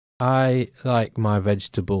I like my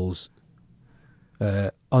vegetables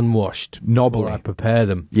unwashed. Knobbly. Before I prepare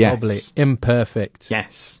them. Yes. Knobbly. Imperfect.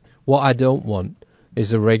 Yes. What I don't want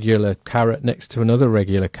is a regular carrot next to another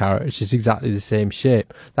regular carrot, which is exactly the same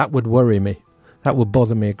shape. That would worry me. That would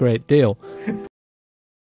bother me a great deal.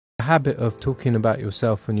 The habit of talking about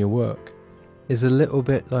yourself and your work is a little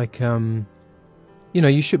bit like, you know,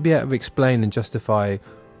 you should be able to explain and justify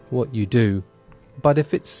what you do. But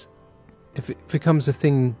if it becomes a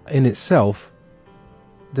thing in itself,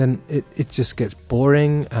 then it just gets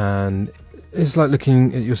boring, and it's like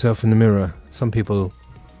looking at yourself in the mirror. Some people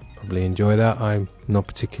probably enjoy that. I'm not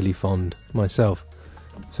particularly fond myself.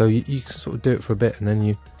 So you sort of do it for a bit, and then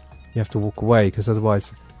you have to walk away, because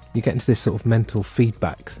otherwise you get into this sort of mental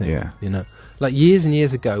feedback thing. Yeah. You know, like years and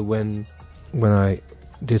years ago when I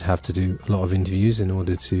did have to do a lot of interviews in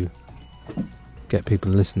order to get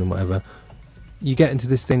people to listen and whatever, you get into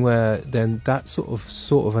this thing where then that sort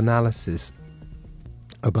of analysis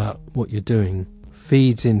about what you're doing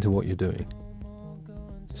feeds into what you're doing.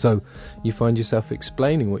 So you find yourself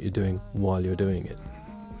explaining what you're doing while you're doing it,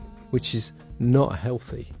 which is not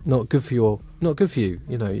healthy, not good for you.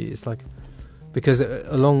 You know, it's like, because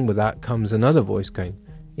along with that comes another voice going,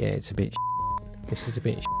 yeah, it's a bit this is a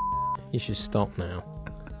bit you should stop now.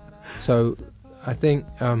 So I think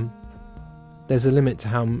there's a limit to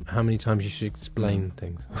how many times you should explain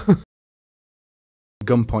things.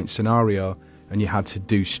 Gunpoint scenario, and you had to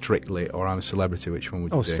do Strictly or I'm a Celebrity, which one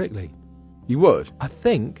would you do? Oh, Strictly. You would? I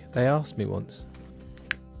think they asked me once.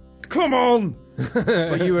 Come on!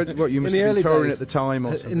 Well, you must have been touring days, at the time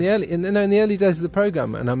or something. In the early days of the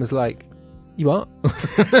programme, and I was like, you what?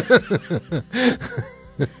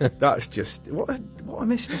 That's just what a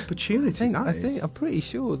missed opportunity. I'm pretty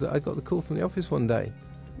sure that I got the call from the office one day.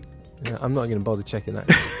 Yeah, I'm not going to bother checking that.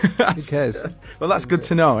 Who cares? Well, that's good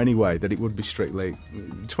to know anyway, that it would be Strictly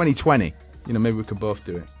 2020. You know, maybe we could both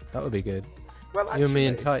do it. That would be good. Well, actually, you and me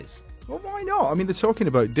in tights. Well, why not? I mean, they're talking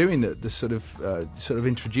about doing the sort of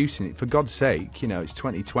introducing it. For God's sake, you know, it's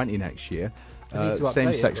 2020 next year.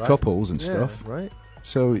 Same-sex couples and stuff. Right.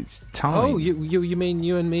 So it's time. Oh, you mean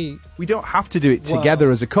you and me? We don't have to do it together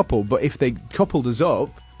as a couple, but if they coupled us up,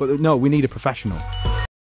 but no, we need a professional.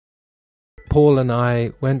 Paul and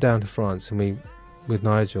I went down to France, and with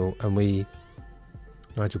Nigel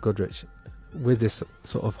Godrich, with this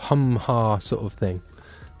sort of hum-ha sort of thing.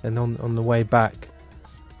 And on the way back,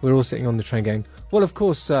 we're all sitting on the train going, well, of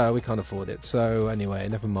course, we can't afford it. So anyway,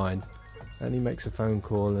 never mind. And he makes a phone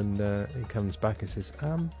call, and he comes back and says,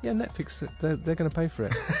 yeah, Netflix, they're going to pay for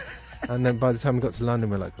it. And then by the time we got to London,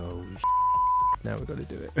 we're like, oh, now we've got to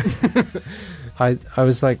do it. I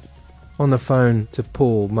was like on the phone to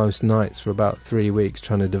Paul most nights for about 3 weeks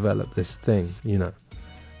trying to develop this thing, you know,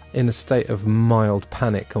 in a state of mild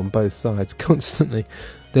panic on both sides constantly.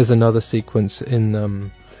 There's another sequence in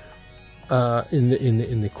the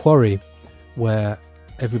quarry where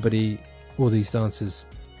everybody, all these dancers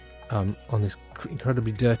on this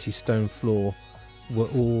incredibly dirty stone floor, were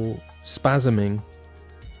all spasming.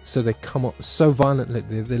 So they come up so violently,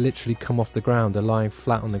 they literally come off the ground. They're lying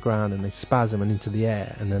flat on the ground, and they spasm and into the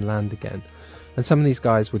air and then land again. And some of these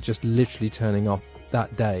guys were just literally turning up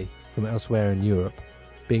that day from elsewhere in Europe,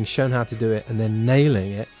 being shown how to do it and then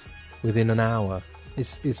nailing it within an hour.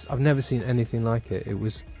 I've never seen anything like it.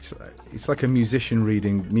 It's like a musician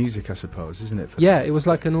reading music, I suppose, isn't it? Yeah, it was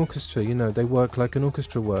like an orchestra. You know, they work like an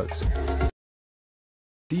orchestra works.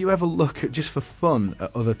 Do you ever look at, just for fun,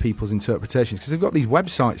 at other people's interpretations? Because they've got these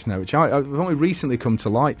websites now, which I've only recently come to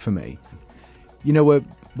light for me. You know,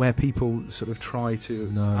 where people sort of try to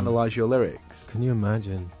analyse your lyrics. Can you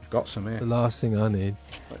imagine? I've got some here. The last thing I need.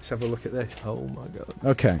 Let's have a look at this. Oh my god.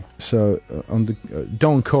 Okay, so on the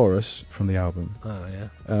Dawn chorus from the album. Oh yeah.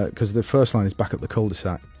 Because the first line is back up the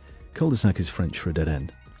cul-de-sac. Cul-de-sac is French for a dead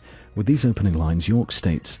end. With these opening lines, Yorke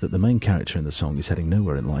states that the main character in the song is heading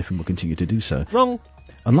nowhere in life and will continue to do so. Wrong.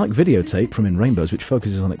 Unlike Videotape from In Rainbows, which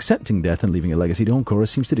focuses on accepting death and leaving a legacy, Dawn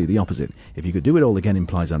Chorus seems to do the opposite. If you could do it all again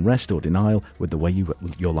implies unrest or denial with the way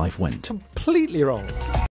your life went. Completely wrong.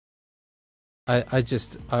 I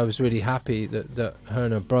was really happy that her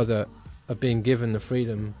and her brother are being given the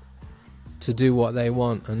freedom to do what they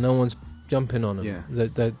want, and no one's jumping on them. Yeah.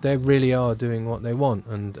 That they really are doing what they want,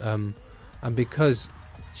 and because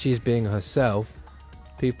she's being herself,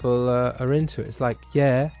 people are into it. It's like,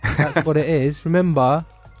 yeah, that's what it is. Remember,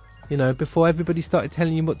 you know, before everybody started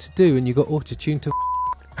telling you what to do, and you got auto-tune to.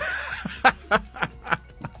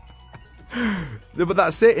 But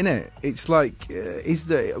that's it, innit? It's like,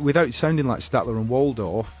 without sounding like Statler and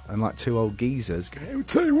Waldorf and like two old geezers. I'll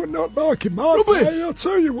tell you what, not like him, Martin. I'll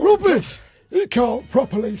tell you what. Rubbish! He can't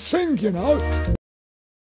properly sing, you know.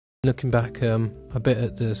 Looking back a bit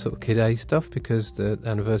at the sort of Kid A stuff, because the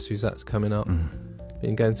anniversaries that's coming up.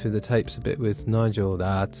 Been going through the tapes a bit with Nigel.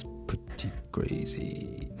 That's pretty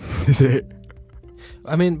crazy. Is it?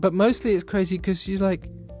 I mean, but mostly it's crazy because you're like,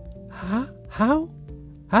 huh? How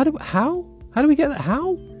do we get that?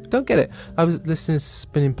 How? Don't get it. I was listening to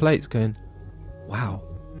Spinning Plates going, wow,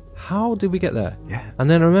 how did we get there? Yeah. And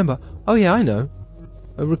then I remember, oh yeah, I know.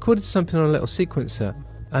 I recorded something on a little sequencer,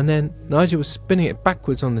 and then Nigel was spinning it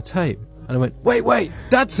backwards on the tape, and I went, wait,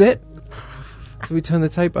 that's it. So we turned the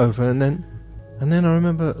tape over, and then I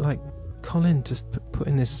remember like Colin just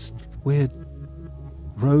putting this weird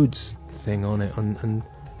Rhodes thing on it, and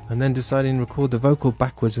then deciding to record the vocal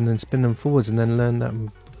backwards and then spin them forwards and then learn that and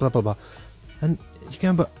blah blah blah. And you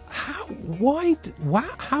go, but how? Why?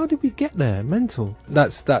 How did we get there? Mental.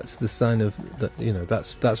 That's the sign of that. You know,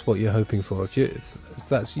 that's what you're hoping for. If you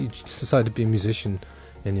decide to be a musician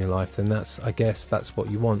in your life, then I guess that's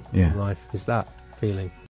what you want in life, is that feeling.